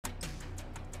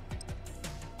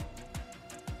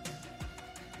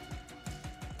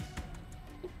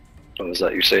What was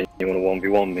that? You saying you want to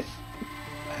 1v1 me?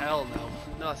 Hell no.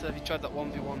 No, I said have you tried that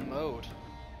 1v1 mode?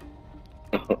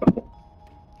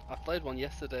 I played one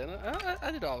yesterday and I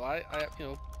did alright. I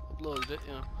uploaded it,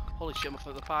 Holy shit, my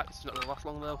foot at the park, it's not gonna last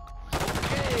long though.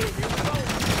 Okay, here we go!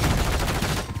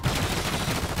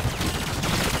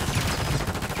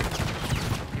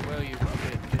 Okay, where are you?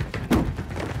 Okay.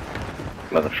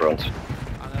 I'm at the front.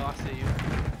 I know, I see you.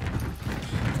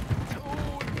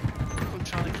 Oh, I'm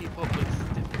trying to keep up, but it's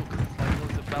difficult because there's like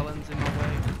loads of bellends in my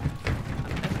way.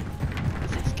 And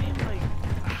is this game like...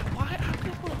 how can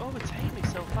everyone overtake me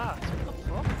so fast? What the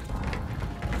fuck?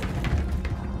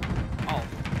 Oh,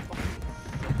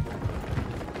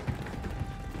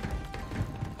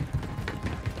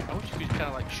 I wish you could kind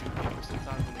of like shoot people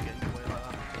sometimes when they get in your way like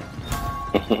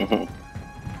that.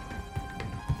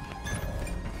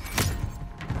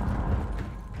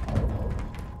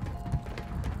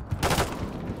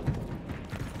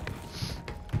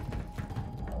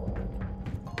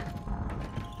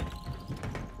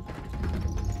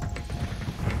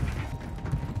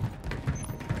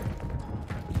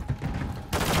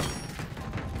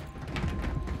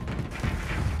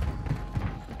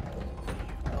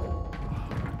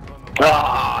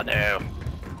 Ah, no.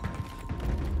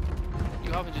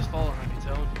 You haven't just fallen, have you,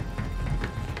 Tone?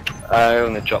 I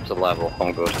only dropped a level.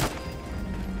 I'm good. Wait,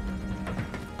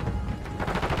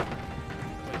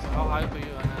 so how high up are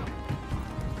you right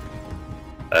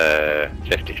now?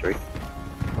 53. So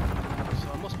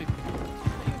I must be...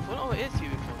 Oh, it is you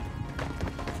in front.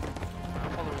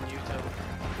 I'm following you,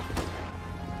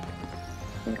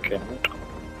 Tone. Okay.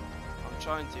 I'm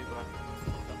trying to, but I'm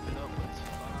fucked it up, but it's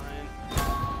fine.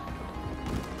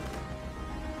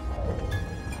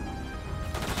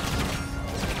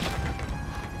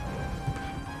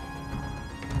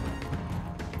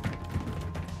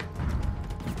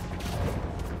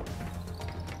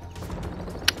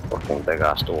 Fucking big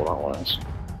ass door that one is.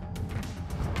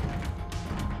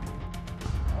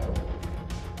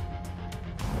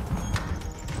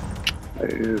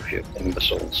 Move, you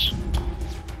imbeciles.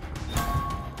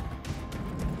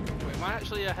 Wait, am I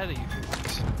actually ahead of you for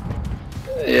once?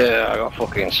 Yeah, I got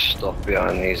fucking stuck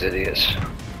behind these idiots.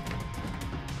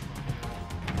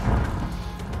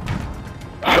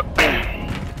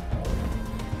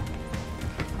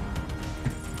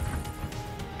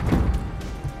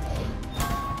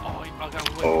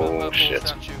 Oh shit.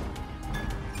 Statue. I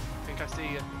think I see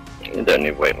you. You don't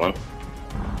need wait one.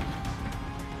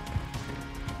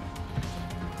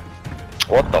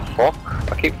 What the fuck?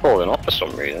 I keep falling off for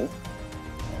some reason.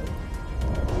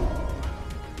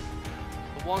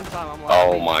 The one time I'm like,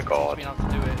 oh my god. teach me how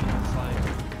to do it, and it's like,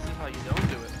 this is how you don't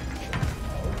do it.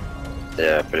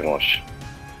 Yeah, pretty much.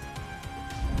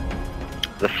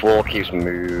 The floor keeps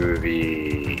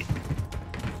moving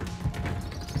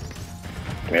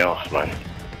me off, man.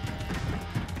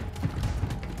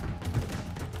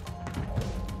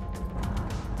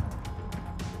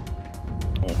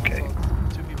 Okay.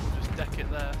 So two people just deck it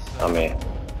there, so I mean,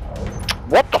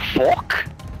 what the fuck?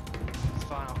 it's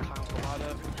fine, I'll climb the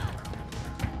ladder.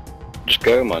 Just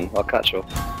go, man. I'll catch up.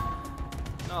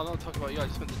 No, I'm not talking about you, I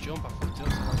just meant to jump, I fucked it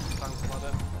up, so I just climb the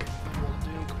ladder. What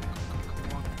do?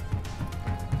 Come on.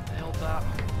 Nailed that.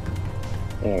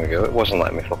 There we go. It wasn't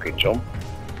letting me fucking jump.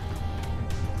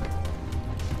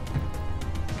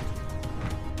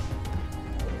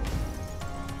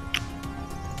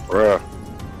 Bruh.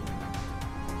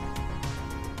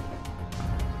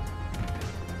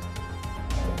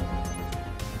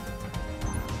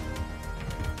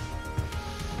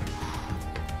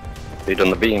 You done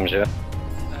the beams, yeah?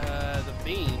 The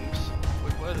beams?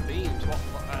 Where are the beams? What?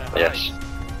 Yes.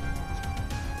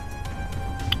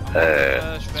 I'm on the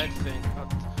first red thing.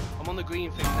 I'm on the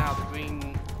green thing now, the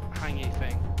green hangy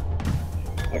thing.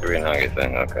 The green hangy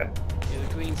thing, okay. Yeah,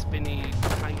 the green spinny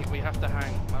hangy, we have to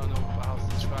hang. I don't know how to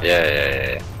describe Yeah,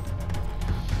 it. yeah.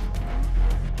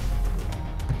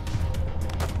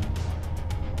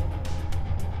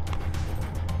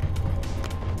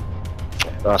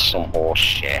 That's some horse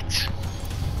shit.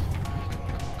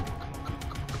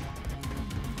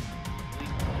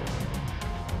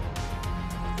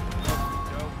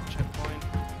 Go, checkpoint.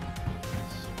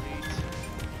 Sweet.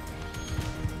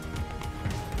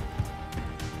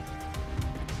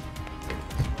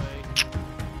 This way.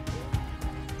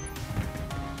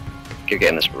 Keep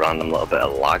getting this random little bit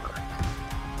of lag. Oh,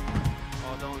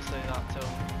 don't say that, Tom.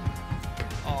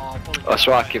 Oh, I'll probably That's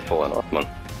get why I it keep right falling at off, man. the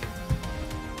end.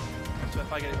 So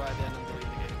if I get it right at the end, I'm deleting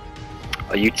the game.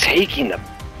 Are you taking them?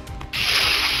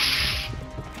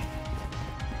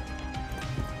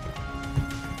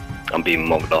 I'm being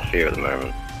mugged off here at the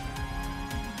moment.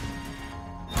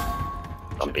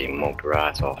 I'm being mugged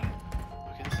right off.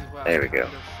 where There I we go.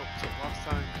 kind of fucked up last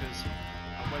time because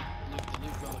I went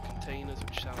loop around the containers,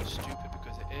 which sounds stupid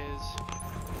because it is.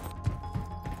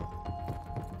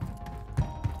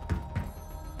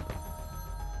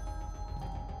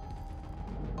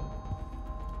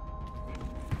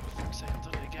 For fuck's sake, I've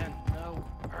done it again. No.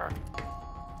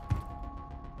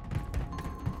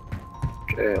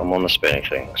 Okay, I'm on the spinning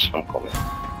things. I'm coming.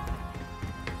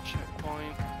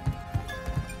 Checkpoint.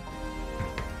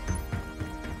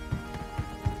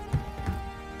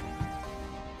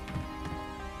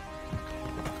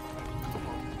 Come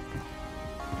on.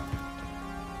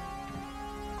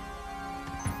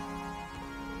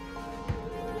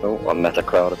 Oh, I met a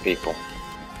crowd of people.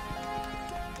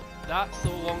 That's the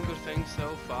one good thing so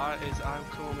far is I'm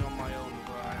currently on my own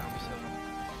where I am, so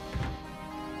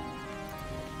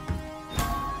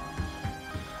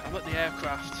I'm at the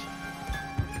aircraft.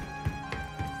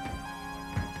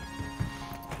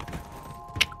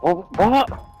 Oh, what?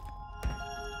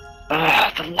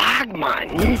 The lag, man!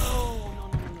 No, come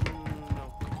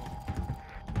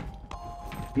on.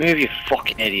 Move, you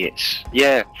fucking idiots.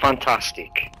 Yeah,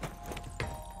 fantastic.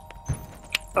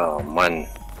 Oh, man.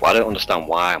 Well, I don't understand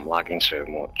why I'm lagging so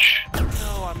much. No,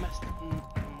 I messed up.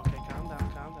 Okay, calm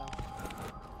down, calm down.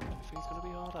 Everything's gonna be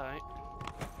alright.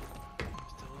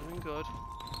 Still doing good.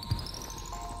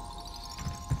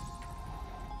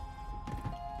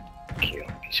 Thank you,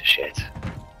 piece of shit.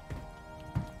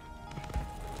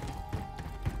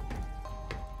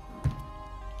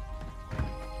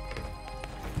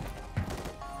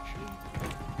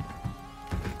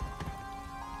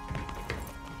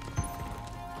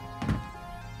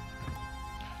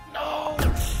 No!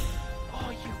 Oh,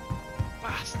 you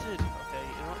bastard! Okay,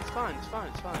 you know, it's fine, it's fine,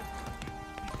 it's fine.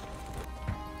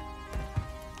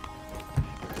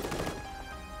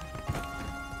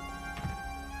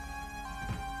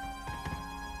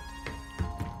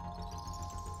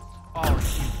 Oh, you.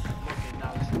 Okay,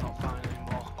 now this is not fine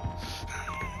anymore.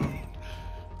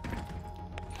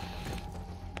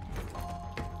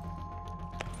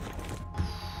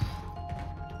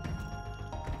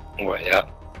 Wait, yeah.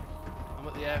 I'm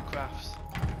at the aircrafts.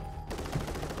 I've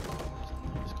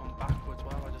just gone backwards.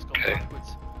 Why have I just gone Okay.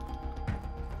 backwards?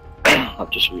 I've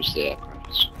just reached the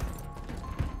aircraft.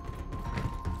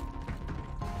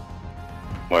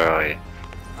 Where are you?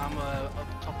 I'm up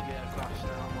the top of the aircraft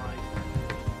now. I'm like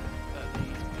at the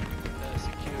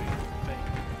security thing.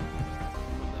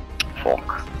 With the Fuck.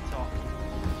 to the top.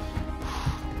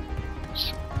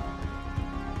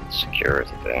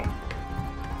 Security thing.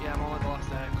 Yeah, I'm on like the last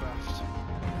aircraft.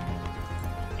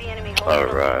 The enemy Oh,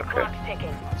 holds right, okay. clock ticking.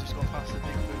 I just got past the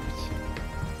big boots.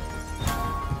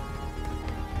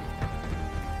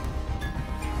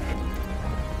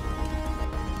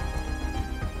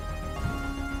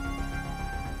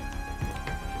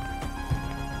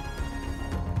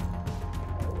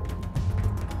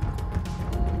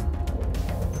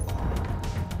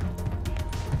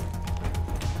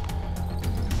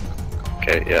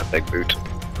 Okay, yeah, big boot.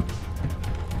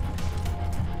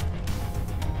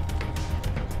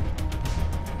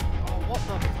 Oh, what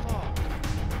the fuck?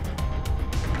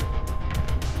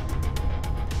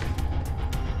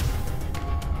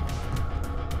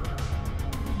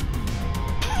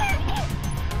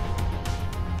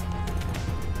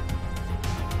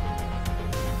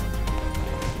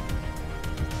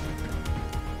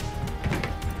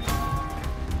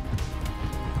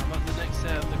 I'm at the next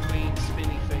set of the green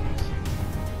spinny things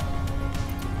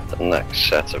The next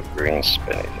set of green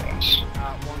spinny things.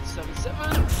 at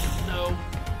 177. No.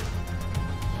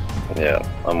 Yeah,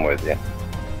 I'm with you.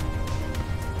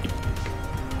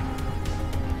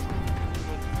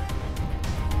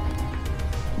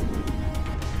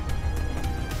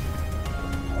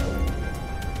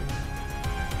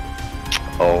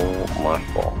 Oh my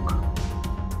fuck.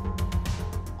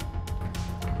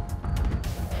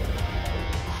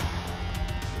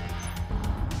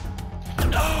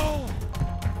 No!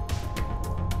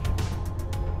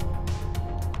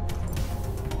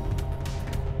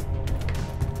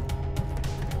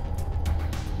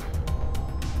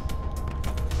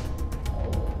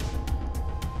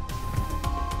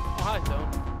 Oh, hi, Tom.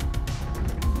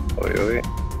 Oi, oi.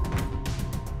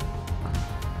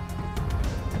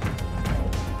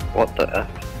 What the F?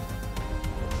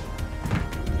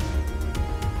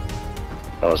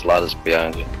 Those ladders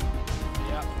behind you.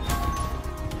 Yeah.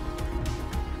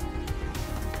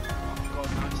 I've got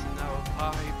nice and narrow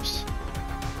pipes.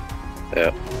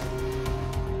 Yeah.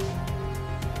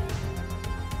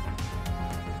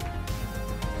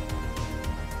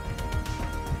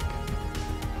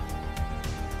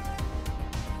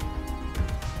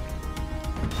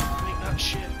 Make that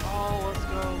shit. Oh, let's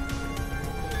go.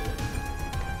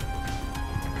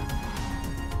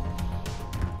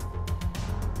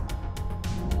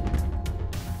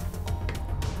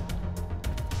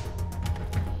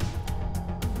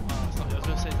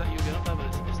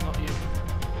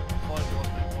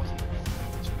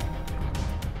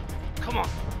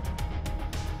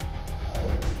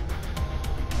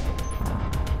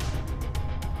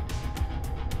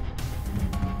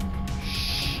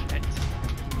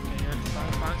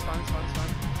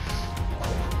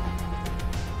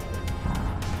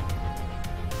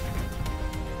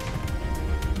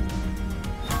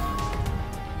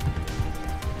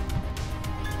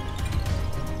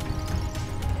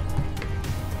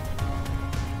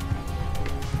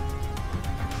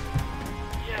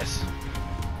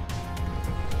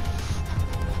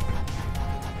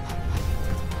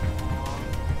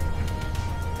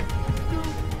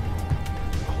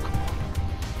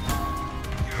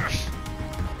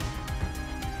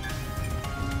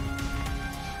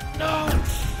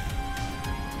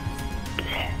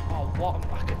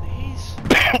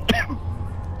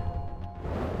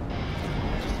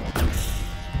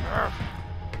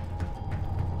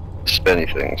 spinny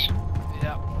things.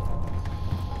 Yeah.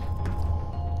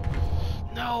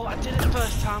 No, I did it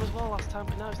first time as well last time,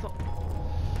 but now it's not.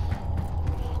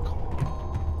 Oh, come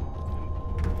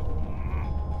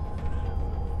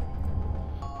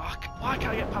on. Why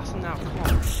can't I get past them now? Come on.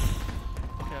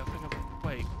 Okay, I think I'm.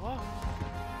 Wait, what?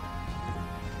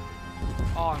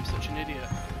 Oh, I'm such an idiot.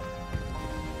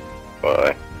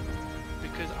 Why?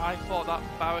 Because I thought that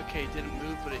barricade didn't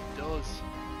move, but it does.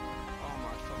 Oh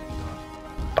my fucking god.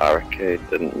 Barricade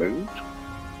didn't move?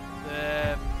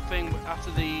 The thing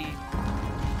after the...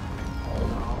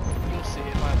 You'll see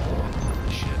it by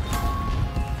the shit.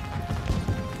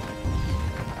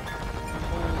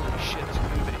 Holy shit, this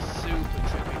movie is super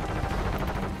tricky.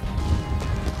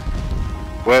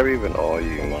 Where even are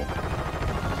you, man?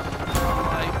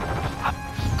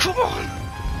 Come on!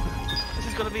 This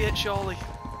is gonna be it, surely.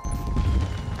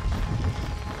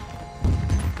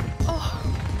 Oh.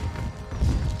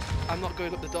 I'm not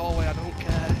going up the doorway, I don't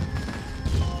care.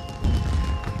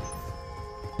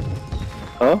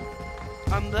 Huh?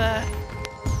 I'm there.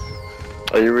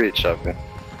 Are you reached, have you?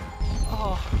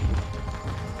 Oh.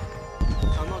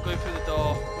 I'm not going through the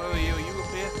door. Where are you? Are you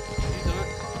up here? Have you done it?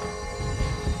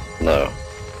 No.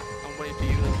 I'm waiting for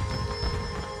you then.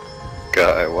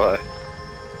 Guy, why?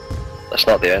 That's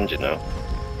not the engine now.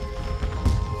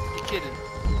 You're kidding?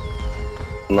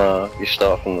 No, you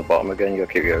start from the bottom again, you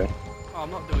gotta keep going. Oh,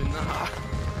 I'm not doing that.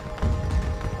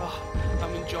 Oh,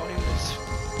 I'm enjoying this.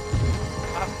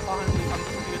 I'm looking at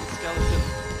the skeleton.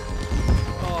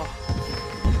 Oh.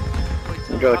 Wait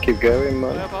till You gotta keep going,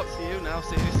 man. Whereabouts are you now,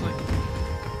 seriously?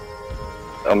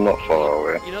 I'm not far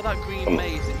away. You know that green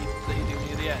maze that you do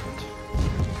near the end?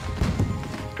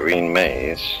 Green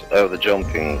maze? Oh, the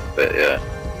jumping bit, yeah.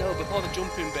 No, before the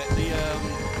jumping bit, the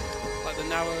like the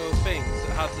narrow things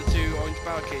that have the two orange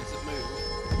barricades that move.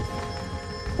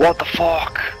 What the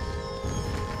fuck?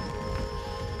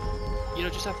 You know,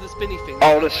 just after the spinny thing.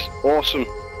 Oh, that's awesome.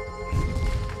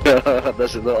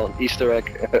 There's a little Easter egg.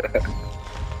 Is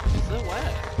there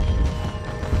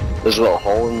where? There's a little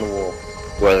hole in the wall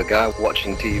where the guy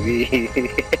watching TV.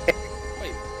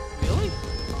 Wait, really?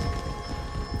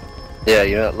 Yeah,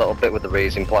 you know that little bit with the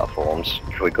raising platforms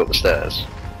before we go up the stairs?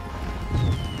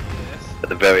 Yes. At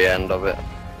the very end of it.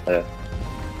 Yeah.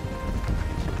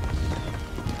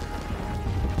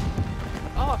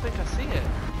 Oh, I think I see it.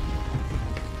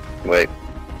 Wait.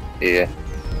 Here.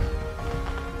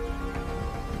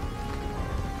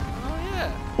 Oh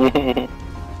yeah.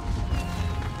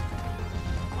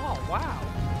 Oh wow.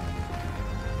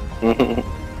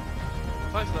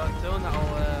 Thanks for that, Dylan. That'll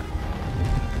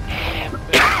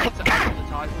be to add to the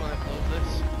title when I upload this.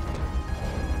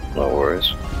 No worries.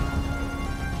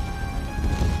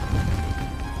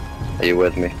 Are you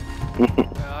with me?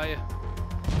 Where are you?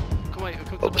 Come on,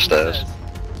 come to Up the stairs.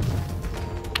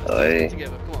 Aye.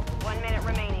 Together, come on. 1 minute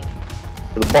remaining.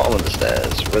 To the bottom of the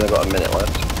stairs. We've only got a minute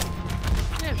left.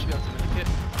 Yeah, we should be able to make it.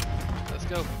 Let's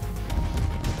go.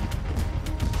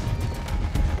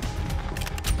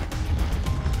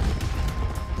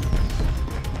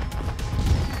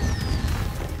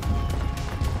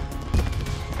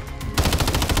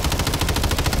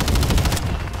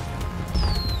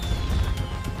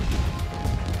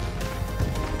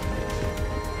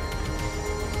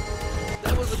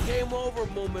 That was a game over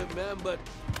moment, man, but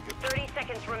 30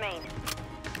 seconds remain.